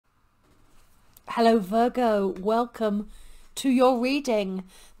Hello Virgo, welcome to your reading.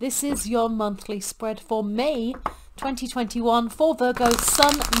 This is your monthly spread for May 2021 for Virgo,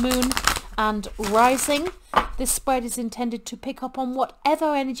 Sun, Moon and Rising. This spread is intended to pick up on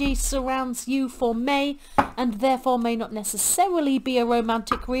whatever energy surrounds you for May, and therefore may not necessarily be a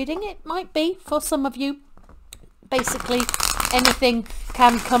romantic reading. It might be for some of you. Basically, anything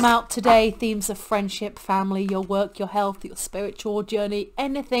can come out today. Themes of friendship, family, your work, your health, your spiritual journey,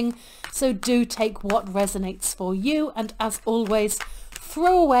 anything. So do take what resonates for you, and as always,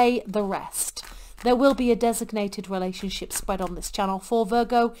 throw away the rest. There will be a designated relationship spread on this channel for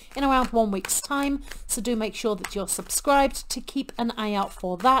Virgo in around 1 week's time. So do make sure that you're subscribed to keep an eye out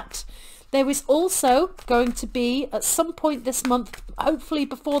for that. There is also going to be, at some point this month, hopefully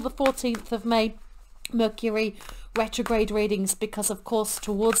before the 14th of May, Mercury retrograde readings, because of course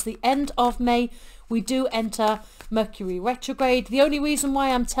towards the end of May we do enter Mercury retrograde. The only reason why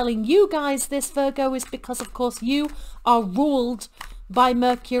I'm telling you guys this, Virgo, is because of course you are ruled by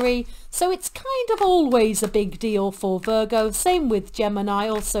Mercury, so it's kind of always a big deal for Virgo. Same with Gemma and I,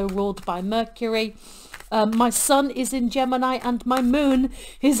 also ruled by Mercury. My sun is in Gemini and my moon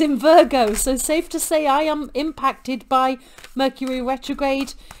is in Virgo, so safe to say I am impacted by Mercury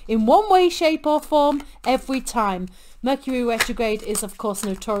retrograde in one way, shape or form every time. Mercury retrograde is of course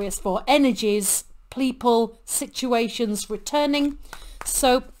notorious for energies, people, situations returning,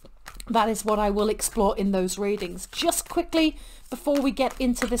 so that is what I will explore in those readings. Just quickly, before we get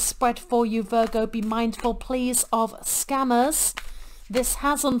into this spread for you, Virgo, be mindful please of scammers. This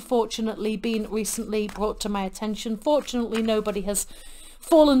has unfortunately been recently brought to my attention. Fortunately, nobody has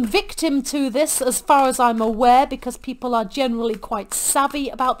fallen victim to this as far as I'm aware, because people are generally quite savvy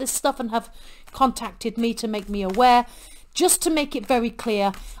about this stuff and have contacted me to make me aware. Just to make it very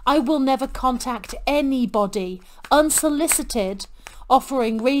clear, I will never contact anybody unsolicited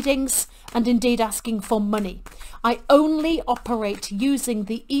offering readings and indeed asking for money. I only operate using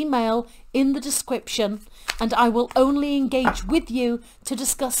the email in the description, and I will only engage with you to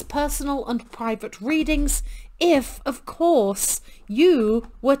discuss personal and private readings if, of course, you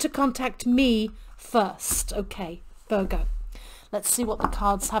were to contact me first. Okay, Virgo. Let's see what the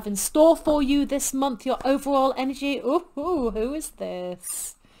cards have in store for you this month. Your overall energy. Ooh, who is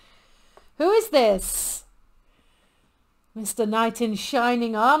this? Who is this? Mr. Knight in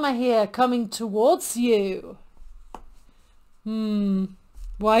shining armor here, coming towards you.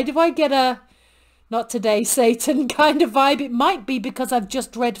 Why do I get a not today Satan kind of vibe? It might be because I've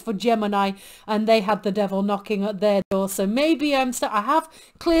just read for Gemini and they had the devil knocking at their door. So maybe I have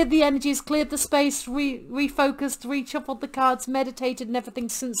cleared the energies, cleared the space, refocused, reshuffled the cards, meditated and everything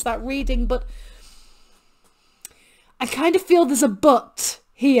since that reading. But I kind of feel there's a but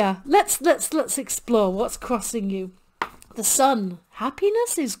here. Let's explore what's crossing you. The sun.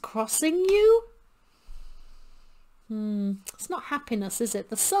 Happiness is crossing you? It's not happiness, is it?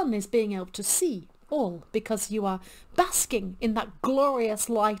 The sun is being able to see all because you are basking in that glorious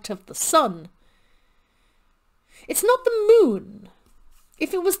light of the sun. It's not the moon.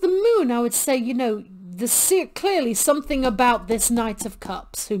 If it was the moon, I would say, you know, clearly something about this Knight of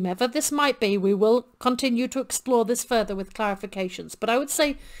Cups, whomever this might be. We will continue to explore this further with clarifications. But I would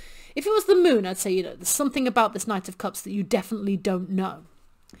say, if it was the moon, I'd say, you know, there's something about this Knight of Cups that you definitely don't know.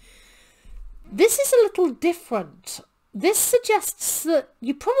 This is a little different. This suggests that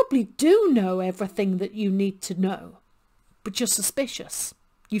you probably do know everything that you need to know, but you're suspicious.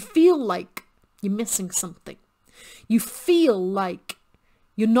 You feel like you're missing something. You feel like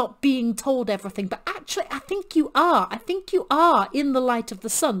you're not being told everything, but actually I think you are. I think you are in the light of the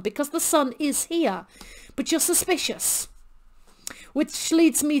sun, because the sun is here, but you're suspicious. Which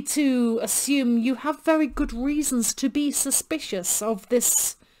leads me to assume you have very good reasons to be suspicious of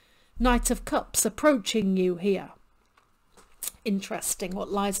this Knight of Cups approaching you here. Interesting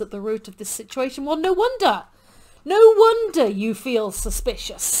what lies at the root of this situation. Well, no wonder. No wonder you feel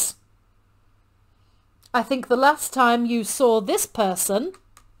suspicious. I think the last time you saw this person,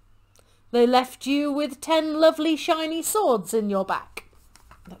 they left you with 10 lovely shiny swords in your back.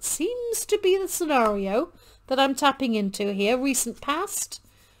 That seems to be the scenario that I'm tapping into here. Recent past,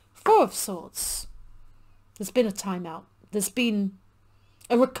 4 of Swords. There's been a timeout. There's been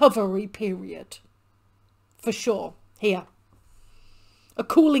a recovery period. For sure. Here. A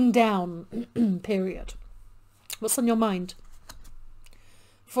cooling down period. What's on your mind?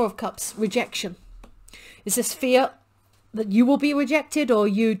 4 of Cups. Rejection. Is this fear that you will be rejected, or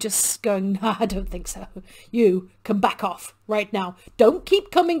you just going, no, I don't think so. You can back off right now. Don't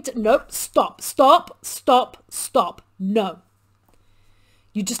keep coming to... Nope. Stop. Stop. Stop. Stop. No.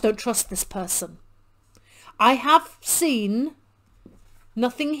 You just don't trust this person. I have seen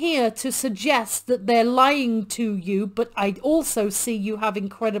Nothing here to suggest that they're lying to you, but I also see you have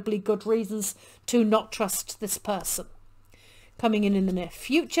incredibly good reasons to not trust this person. Coming in the near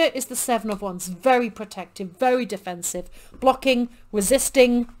future is the Seven of Wands. Very protective, very defensive, blocking,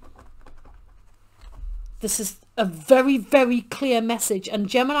 resisting. This is a very, very clear message. And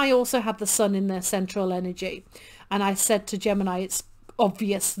Gemini also have the sun in their central energy. And I said to Gemini, it's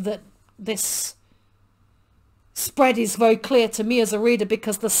obvious that this spread is very clear to me as a reader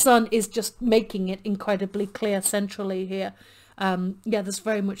because the sun is just making it incredibly clear centrally here. Yeah, there's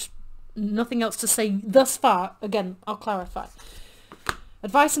very much nothing else to say thus far. Again, I'll clarify.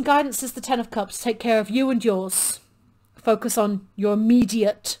 Advice and guidance is the Ten of Cups. Take care of you and yours. Focus on your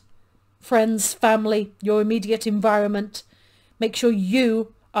immediate friends, family, your immediate environment. Make sure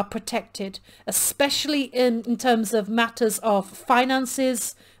you are protected, especially in terms of matters of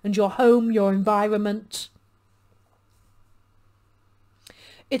finances and your home, your environment.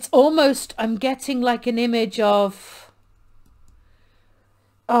 It's almost, I'm getting like an image of,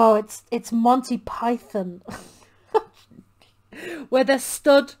 oh, it's Monty Python, where they're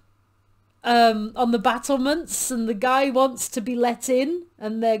stood on the battlements and the guy wants to be let in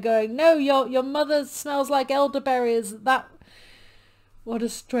and they're going, no, your mother smells like elderberries. That, what a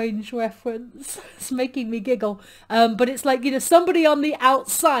strange reference. It's making me giggle. But it's like, you know, somebody on the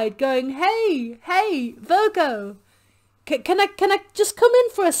outside going, hey, Virgo, can I just come in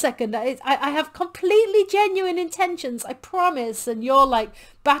for a second? I have completely genuine intentions, I promise. And you're like,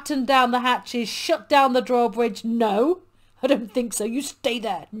 batten down the hatches, shut down the drawbridge. No, I don't think so. You stay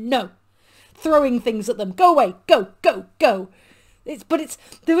there. No. Throwing things at them. Go away. Go. There is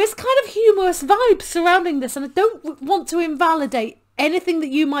kind of humorous vibes surrounding this, and I don't want to invalidate anything that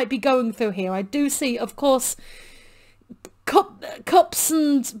you might be going through here. I do see, of course, cups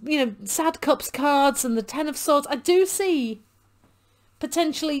and, you know, sad cups cards and the Ten of Swords. I do see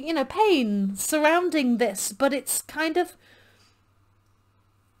potentially, you know, pain surrounding this, but it's kind of,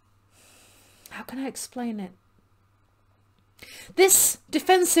 how can I explain it? This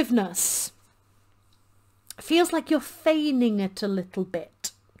defensiveness feels like you're feigning it a little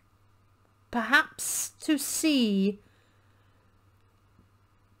bit, perhaps to see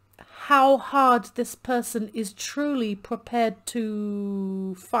how hard this person is truly prepared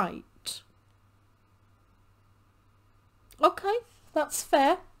to fight. Okay, that's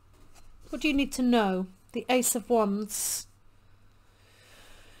fair. What do you need to know? The Ace of Wands.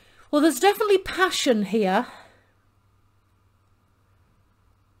 Well, there's definitely passion here.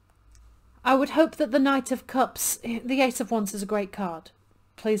 I would hope that the Knight of Cups, the Ace of Wands is a great card.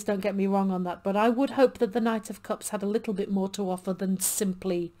 Please don't get me wrong on that. But I would hope that the Knight of Cups had a little bit more to offer than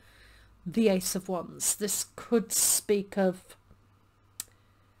simply the Ace of Wands. This could speak of,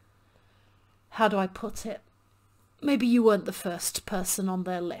 how do I put it? Maybe you weren't the first person on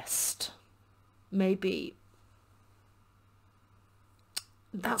their list. Maybe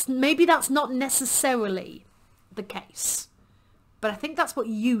that's not necessarily the case. But I think that's what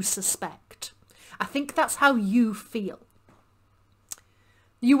you suspect. I think that's how you feel.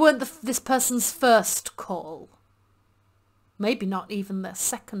 You weren't this person's first call. Maybe not even their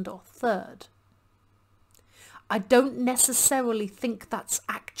second or third. I don't necessarily think that's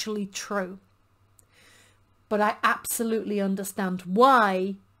actually true. But I absolutely understand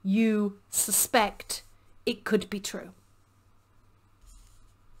why you suspect it could be true.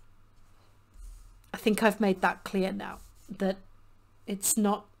 I think I've made that clear now. That it's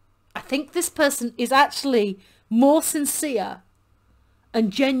not, I think this person is actually more sincere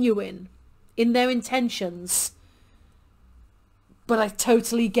and genuine in their intentions, but I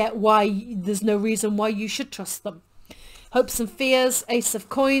totally get why there's no reason why you should trust them. Hopes and fears, Ace of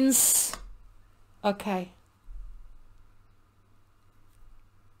Coins. Okay.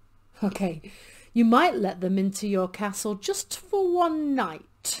 You might let them into your castle just for one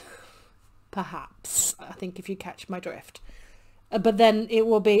night, perhaps, I think, if you catch my drift. But then it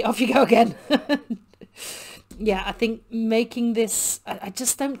will be, off you go again. Yeah, I think making this, I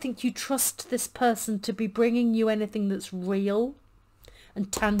just don't think you trust this person to be bringing you anything that's real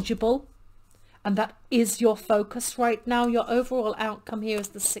and tangible. And that is your focus right now. Your overall outcome here is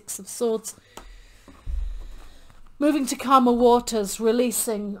the Six of Swords. Moving to calmer waters,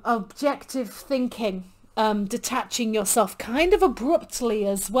 releasing, objective thinking, detaching yourself kind of abruptly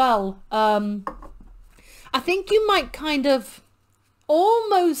as well. I think you might kind of,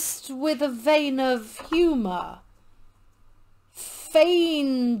 almost with a vein of humour,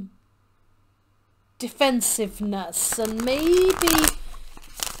 feign defensiveness and maybe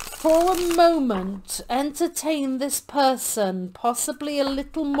for a moment entertain this person possibly a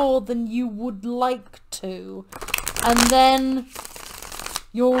little more than you would like to, and then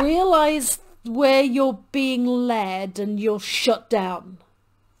You'll realise where you're being led and you'll shut down.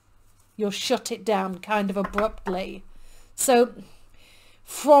 You'll shut it down kind of abruptly. So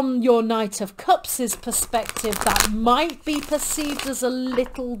from your Knight of Cups' perspective, that might be perceived as a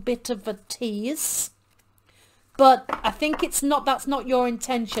little bit of a tease. But I think it's not, that's not your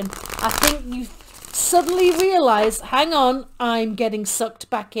intention. I think you suddenly realise, hang on, I'm getting sucked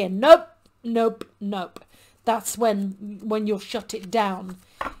back in. Nope, nope, nope. That's when you'll shut it down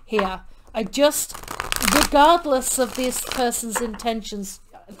here. Regardless of this person's intentions,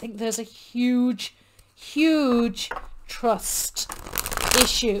 I think there's a huge, huge trust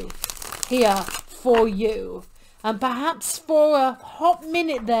issue here for you. And perhaps for a hot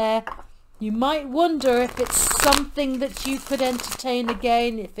minute there, you might wonder if it's something that you could entertain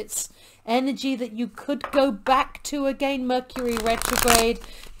again, if it's energy that you could go back to again. Mercury retrograde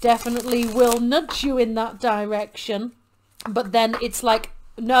definitely will nudge you in that direction. But then it's like,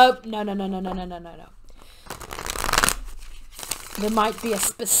 no, no, no, no, no, no, no, no, no, no. There might be a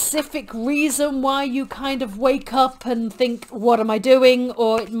specific reason why you kind of wake up and think, what am I doing?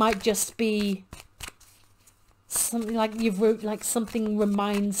 Or it might just be something like something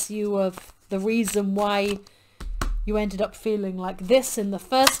reminds you of the reason why you ended up feeling like this in the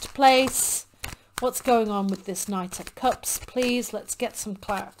first place. What's going on with this Knight of Cups, please? Let's get some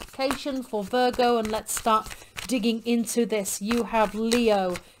clarification for Virgo and let's start digging into this. You have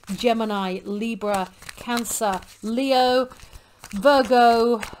Leo, Gemini, Libra, Cancer, Leo,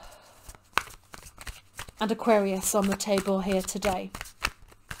 Virgo and Aquarius on the table here today.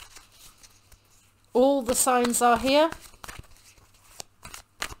 All the signs are here.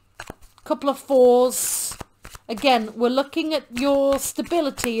 Couple of fours. Again, we're looking at your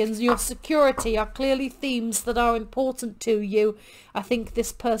stability and your security are clearly themes that are important to you. I think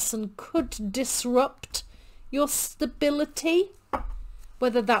this person could disrupt your stability,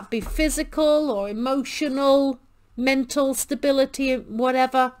 whether that be physical or emotional, mental stability,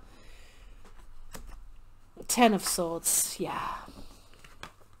 whatever. Ten of Swords, yeah.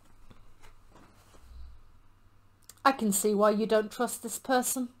 I can see why you don't trust this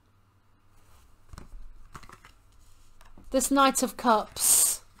person. This Knight of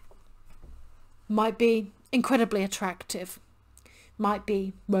Cups might be incredibly attractive, might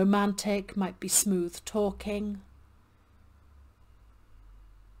be romantic, might be smooth talking.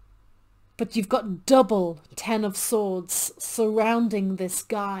 But you've got double Ten of Swords surrounding this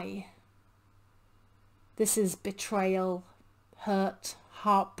guy. This is betrayal, hurt,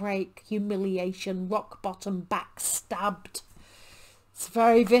 heartbreak, humiliation, rock bottom, backstabbed. It's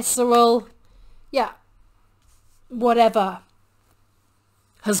very visceral. Yeah. Whatever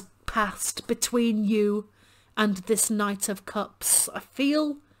has passed between you and this Knight of Cups, I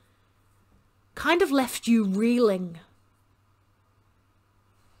feel kind of left you reeling.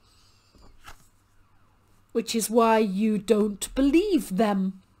 Which is why you don't believe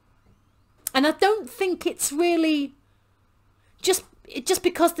them. And I don't think it's really just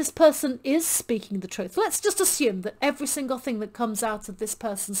because this person is speaking the truth. Let's just assume that every single thing that comes out of this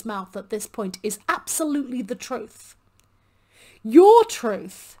person's mouth at this point is absolutely the truth. Your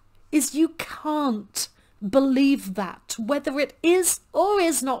truth is you can't believe that, whether it is or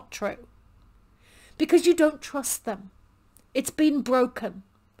is not true, because you don't trust them. It's been broken.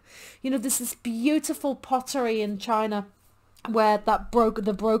 You know, there's this beautiful pottery in China where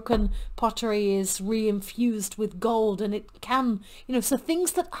the broken pottery is reinfused with gold, and it can, you know, so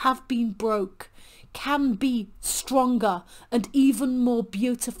things that have been broke can be stronger and even more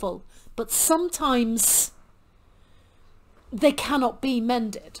beautiful, but sometimes they cannot be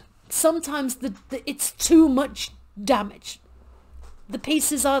mended. Sometimes it's too much damage. The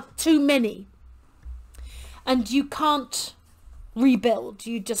pieces are too many and you can't rebuild.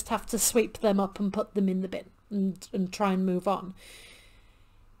 You just have to sweep them up and put them in the bin and try and move on.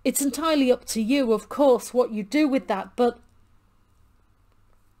 It's entirely up to you, of course, what you do with that, but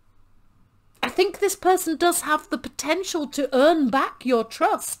I think this person does have the potential to earn back your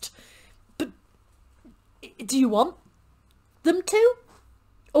trust. But do you want them to?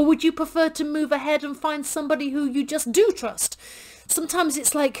 Or would you prefer to move ahead and find somebody who you just do trust? Sometimes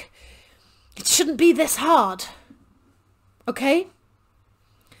it's like, it shouldn't be this hard. Okay?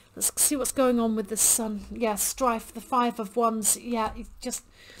 Let's see what's going on with the Sun. Yeah, strife, the Five of Wands. Yeah, it's just...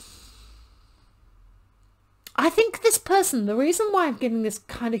 I think this person, the reason why I'm getting this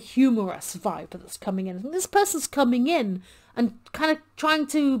kind of humorous vibe that's coming in, I think this person's coming in and kind of trying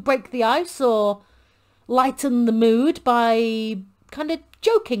to break the ice or lighten the mood by kind of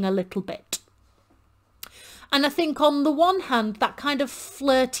joking a little bit. And I think on the one hand, that kind of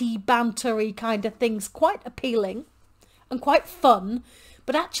flirty, bantery kind of thing's quite appealing and quite fun.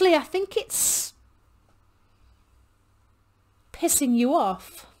 But actually, I think it's pissing you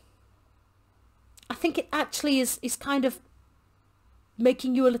off. I think it actually is kind of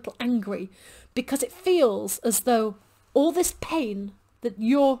making you a little angry, because it feels as though all this pain that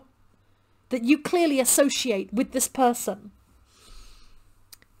you clearly associate with this person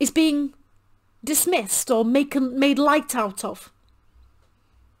is being dismissed or made light out of.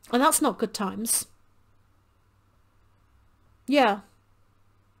 And that's not good times. Yeah.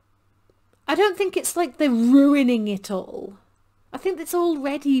 I don't think it's like they're ruining it all. I think it's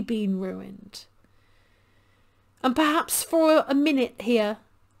already been ruined. And perhaps for a minute here,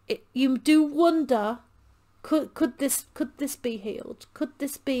 you do wonder, could this be healed? Could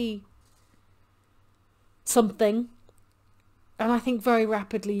this be something? And I think very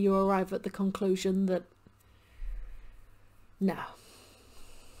rapidly you arrive at the conclusion that no.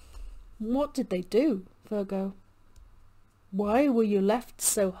 What did they do, Virgo? Why were you left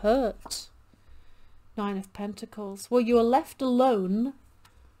so hurt? Nine of Pentacles. Well, you were left alone,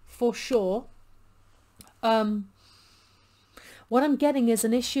 for sure. What I'm getting is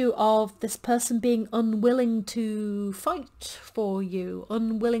an issue of this person being unwilling to fight for you,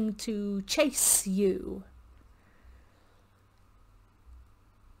 unwilling to chase you.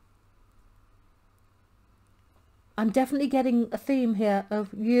 I'm definitely getting a theme here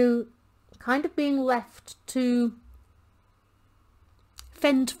of you kind of being left to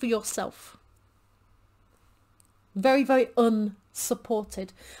fend for yourself. Very, very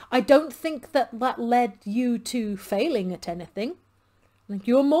unsupported. I don't think that led you to failing at anything. Like,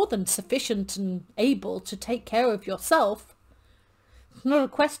 you're more than sufficient and able to take care of yourself. It's not a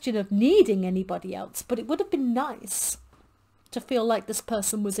question of needing anybody else, but it would have been nice to feel like this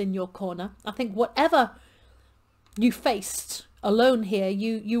person was in your corner. I think whatever you faced alone here,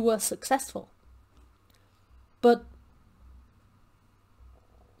 you were successful. But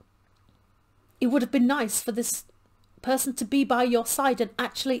it would have been nice for this person to be by your side, and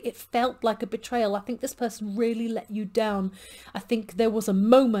actually it felt like a betrayal. I think this person really let you down. I think there was a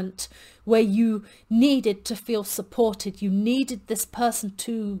moment where you needed to feel supported. You needed this person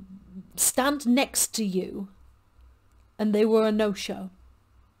to stand next to you, and they were a no-show.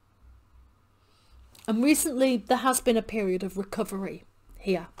 And recently there has been a period of recovery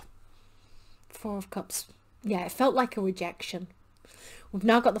here. Four of Cups. Yeah, it felt like a rejection. We've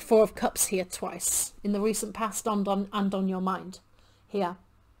now got the Four of Cups here twice, in the recent past and on your mind here.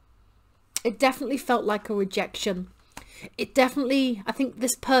 It definitely felt like a rejection. It definitely, I think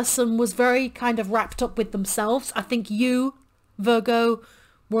this person was very kind of wrapped up with themselves. I think you, Virgo,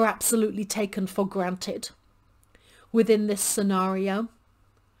 were absolutely taken for granted within this scenario.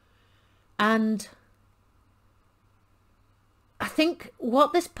 And I think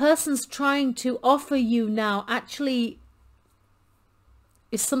what this person's trying to offer you now actually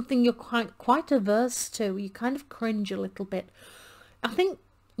is something you're quite averse to. You kind of cringe a little bit. I think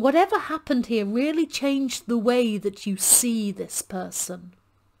whatever happened here really changed the way that you see this person,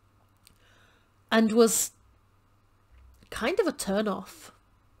 and was kind of a turn-off.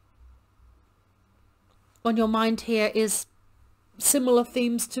 On your mind here is similar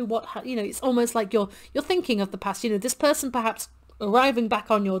themes to what, it's almost like you're thinking of the past. This person perhaps arriving back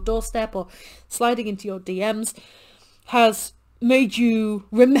on your doorstep or sliding into your DMs has made you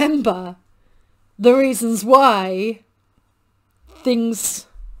remember the reasons why things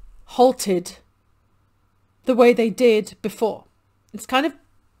halted the way they did before. It's kind of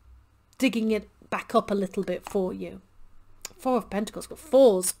digging it back up a little bit for you. Four of Pentacles, got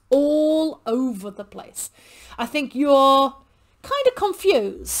fours all over the place. I think you're kind of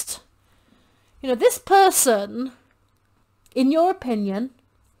confused. This person, in your opinion,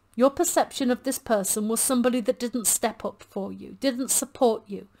 your perception of this person was somebody that didn't step up for you, didn't support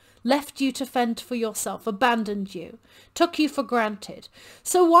you, left you to fend for yourself, abandoned you, took you for granted.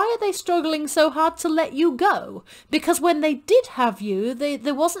 So why are they struggling so hard to let you go? Because when they did have you,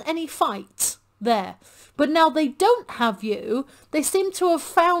 there wasn't any fight there. But now they don't have you, they seem to have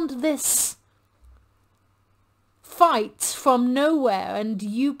found this fight from nowhere, and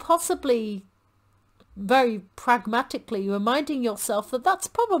you possibly very pragmatically reminding yourself that that's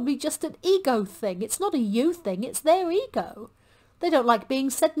probably just an ego thing. It's not a you thing, it's their ego. They don't like being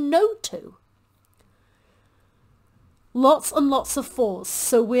said no to. Lots and lots of fours.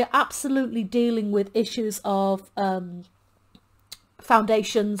 So we're absolutely dealing with issues of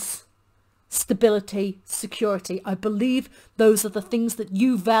foundations, stability, security. I believe those are the things that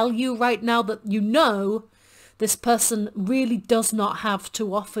you value right now, that this person really does not have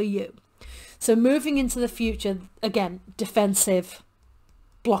to offer you. So moving into the future, again, defensive,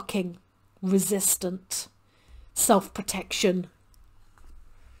 blocking, resistant, self-protection,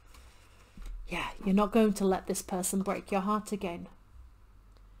 yeah, you're not going to let this person break your heart again.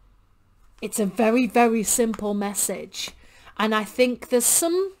 It's a very, very simple message. And I think there's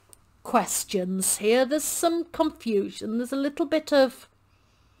some questions here. There's some confusion. There's a little bit of,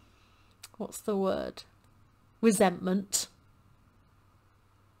 what's the word? Resentment.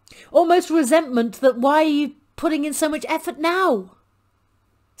 Almost resentment that why are you putting in so much effort now?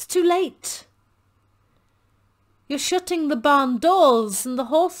 It's too late. You're shutting the barn doors and the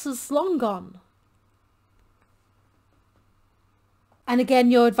horse is long gone. And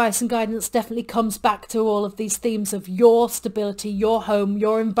again, your advice and guidance definitely comes back to all of these themes of your stability, your home,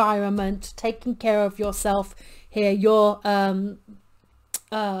 your environment, taking care of yourself here, your,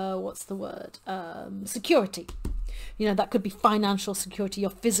 what's the word? Security. You know, that could be financial security, your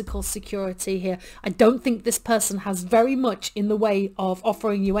physical security here. I don't think this person has very much in the way of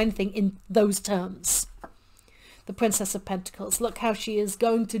offering you anything in those terms. The Princess of Pentacles. Look how she is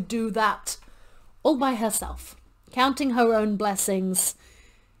going to do that all by herself. Counting her own blessings,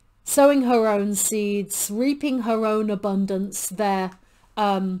 sowing her own seeds, reaping her own abundance there.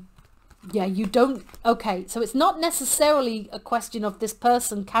 Yeah, you don't... Okay, so it's not necessarily a question of this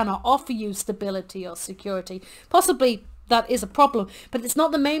person cannot offer you stability or security. Possibly that is a problem, but it's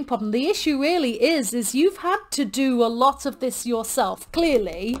not the main problem. The issue really is you've had to do a lot of this yourself,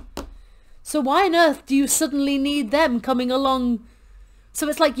 clearly. So why on earth do you suddenly need them coming along? So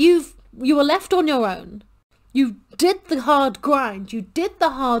it's like you were left on your own. You did the hard grind, you did the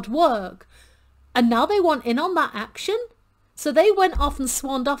hard work, and now they want in on that action? So they went off and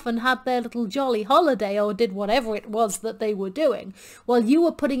swanned off and had their little jolly holiday or did whatever it was that they were doing while you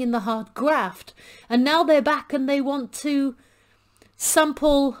were putting in the hard graft. And now they're back and they want to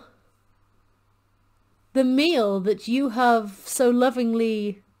sample the meal that you have so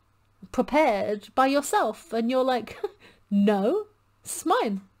lovingly prepared by yourself. And you're like, no, this is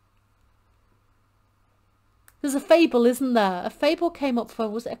mine. There's a fable, isn't there? A fable came up for,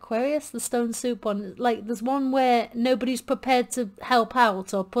 was it Aquarius? The stone soup one. Like, there's one where nobody's prepared to help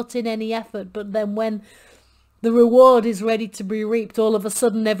out or put in any effort, but then when the reward is ready to be reaped, all of a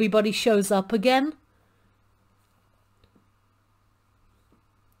sudden everybody shows up again.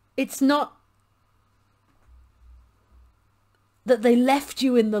 It's not that they left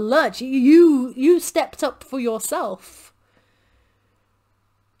you in the lurch. You stepped up for yourself.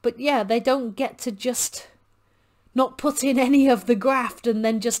 But yeah, they don't get to just not put in any of the graft and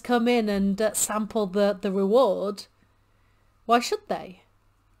then just come in and sample the reward. Why should they?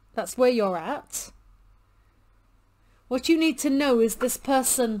 That's where you're at. What you need to know is this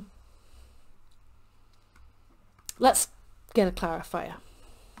person... Let's get a clarifier.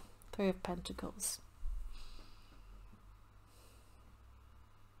 Three of Pentacles.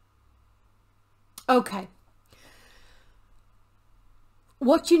 Okay.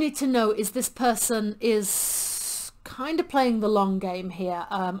 What you need to know is this person is kind of playing the long game here.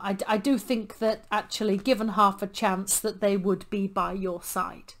 I do think that actually, given half a chance, that they would be by your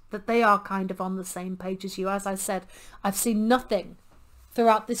side, that they are kind of on the same page as you. As I said, I've seen nothing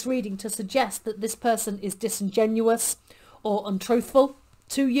throughout this reading to suggest that this person is disingenuous or untruthful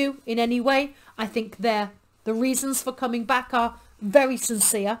to you in any way. I think the reasons for coming back are very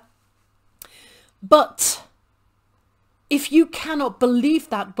sincere. But if you cannot believe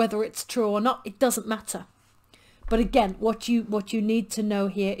that, whether it's true or not, it doesn't matter. But again, what you need to know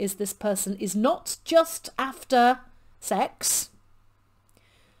here is this person is not just after sex.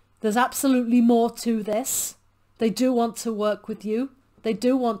 There's absolutely more to this. They do want to work with you. They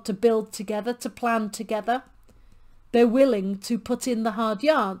do want to build together, to plan together. They're willing to put in the hard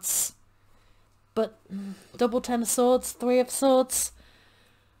yards. But double Ten of Swords, Three of Swords.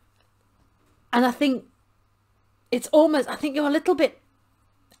 And I think it's almost, I think you're a little bit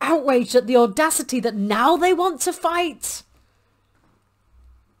outraged at the audacity that now they want to fight.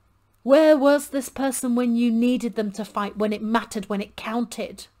 Where was this person when you needed them to fight, when it mattered, when it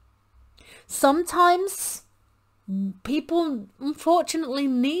counted? Sometimes people unfortunately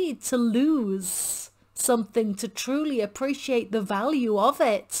need to lose something to truly appreciate the value of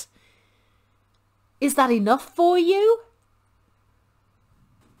it. Is that enough for you?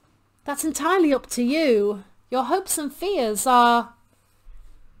 That's entirely up to you. Your hopes and fears are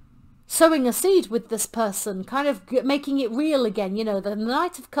sowing a seed with this person, kind of making it real again. You know, the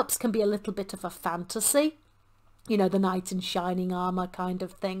Knight of Cups can be a little bit of a fantasy. You know, the knight in shining armour kind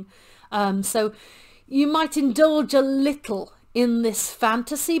of thing. So you might indulge a little in this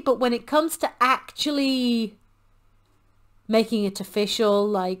fantasy, but when it comes to actually making it official,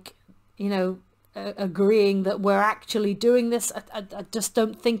 like, you know, agreeing that we're actually doing this, I just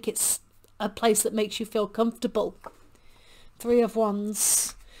don't think it's a place that makes you feel comfortable. Three of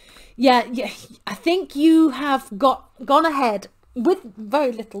Wands. Yeah, I think you have gone ahead with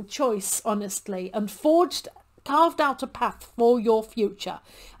very little choice, honestly, and carved out a path for your future.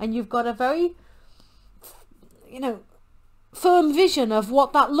 And you've got a very, firm vision of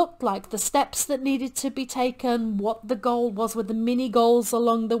what that looked like, the steps that needed to be taken, what the goal was, with the mini goals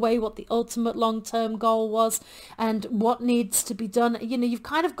along the way, what the ultimate long-term goal was, and what needs to be done. You've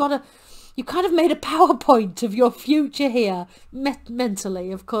kind of made a PowerPoint of your future here,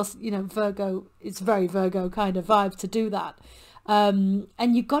 mentally. Of course, Virgo, it's very Virgo kind of vibe to do that. And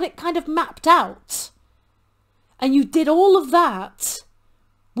you got it kind of mapped out. And you did all of that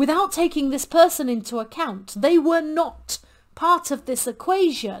without taking this person into account. They were not part of this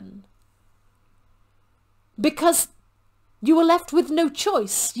equation because you were left with no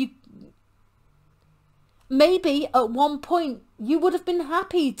choice. Maybe at one point you would have been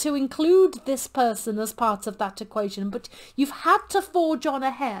happy to include this person as part of that equation, but you've had to forge on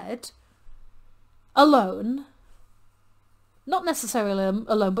ahead alone. Not necessarily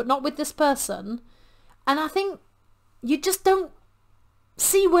alone, but not with this person. And I think you just don't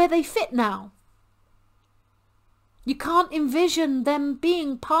see where they fit now. You can't envision them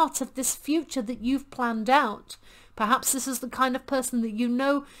being part of this future that you've planned out. Perhaps this is the kind of person that you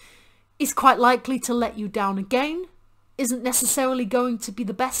know is quite likely to let you down again, isn't necessarily going to be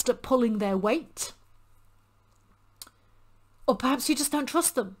the best at pulling their weight. Or perhaps you just don't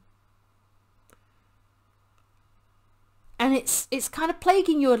trust them. And it's kind of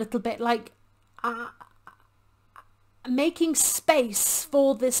plaguing you a little bit, like making space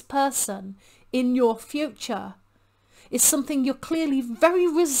for this person in your future is something you're clearly very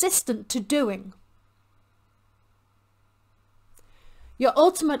resistant to doing. Your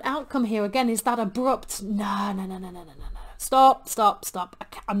ultimate outcome here, again, is that abrupt, no. Stop.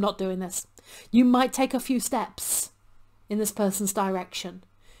 I'm not doing this. You might take a few steps in this person's direction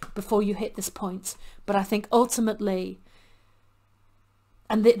before you hit this point. But I think ultimately,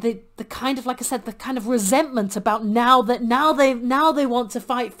 and the kind of, like I said, the kind of resentment about now they want to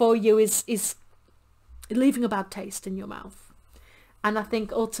fight for you is leaving a bad taste in your mouth. And I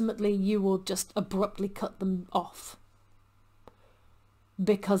think ultimately you will just abruptly cut them off,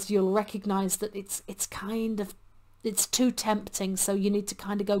 because you'll recognize that it's too tempting, so you need to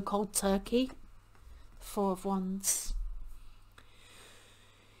kind of go cold turkey. Four of Wands.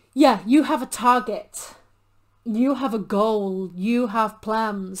 Yeah, you have a target. You have a goal. You have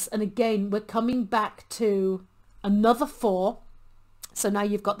plans. And again, we're coming back to another four. So now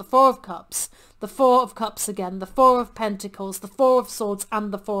you've got the Four of Cups, the Four of Cups again, the Four of Pentacles, the Four of Swords,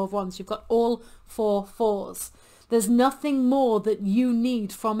 and the Four of Wands. You've got all four fours. There's nothing more that you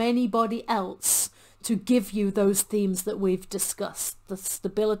need from anybody else to give you those themes that we've discussed, the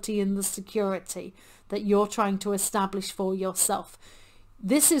stability and the security that you're trying to establish for yourself.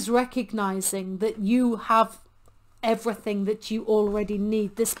 This is recognizing that you have everything that you already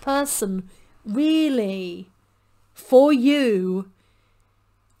need. This person really, for you,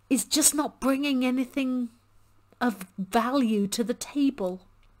 is just not bringing anything of value to the table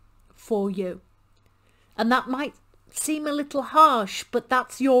for you. And that might seem a little harsh, but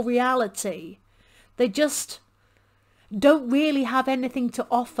that's your reality. They just don't really have anything to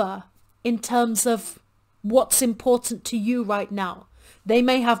offer in terms of what's important to you right now. They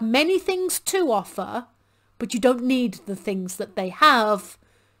may have many things to offer, but you don't need the things that they have.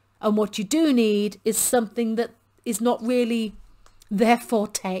 And what you do need is something that is not really their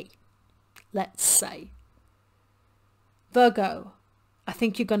forte, let's say. Virgo, I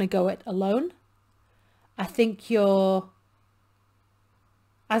think you're going to go it alone. I think as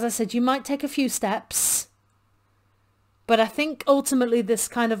I said, you might take a few steps, but I think ultimately this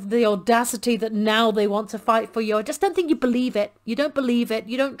kind of the audacity that now they want to fight for you, I just don't think you believe it. You don't believe it.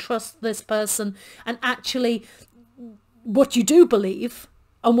 You don't trust this person. And actually, what you do believe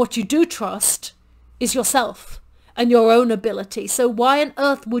and what you do trust is yourself and your own ability. So why on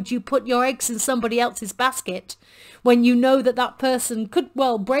earth would you put your eggs in somebody else's basket when you know that that person could,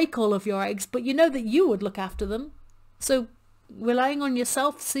 well, break all of your eggs, but you know that you would look after them? So relying on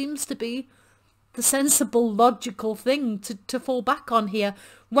yourself seems to be the sensible, logical thing to fall back on here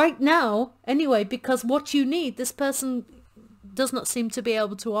right now anyway, because what you need, this person does not seem to be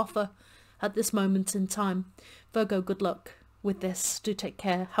able to offer at this moment in time. Virgo, good luck with this. Do take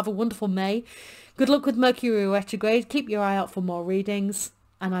care. Have a wonderful May. Good luck with Mercury retrograde. Keep your eye out for more readings,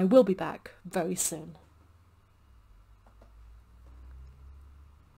 and I will be back very soon.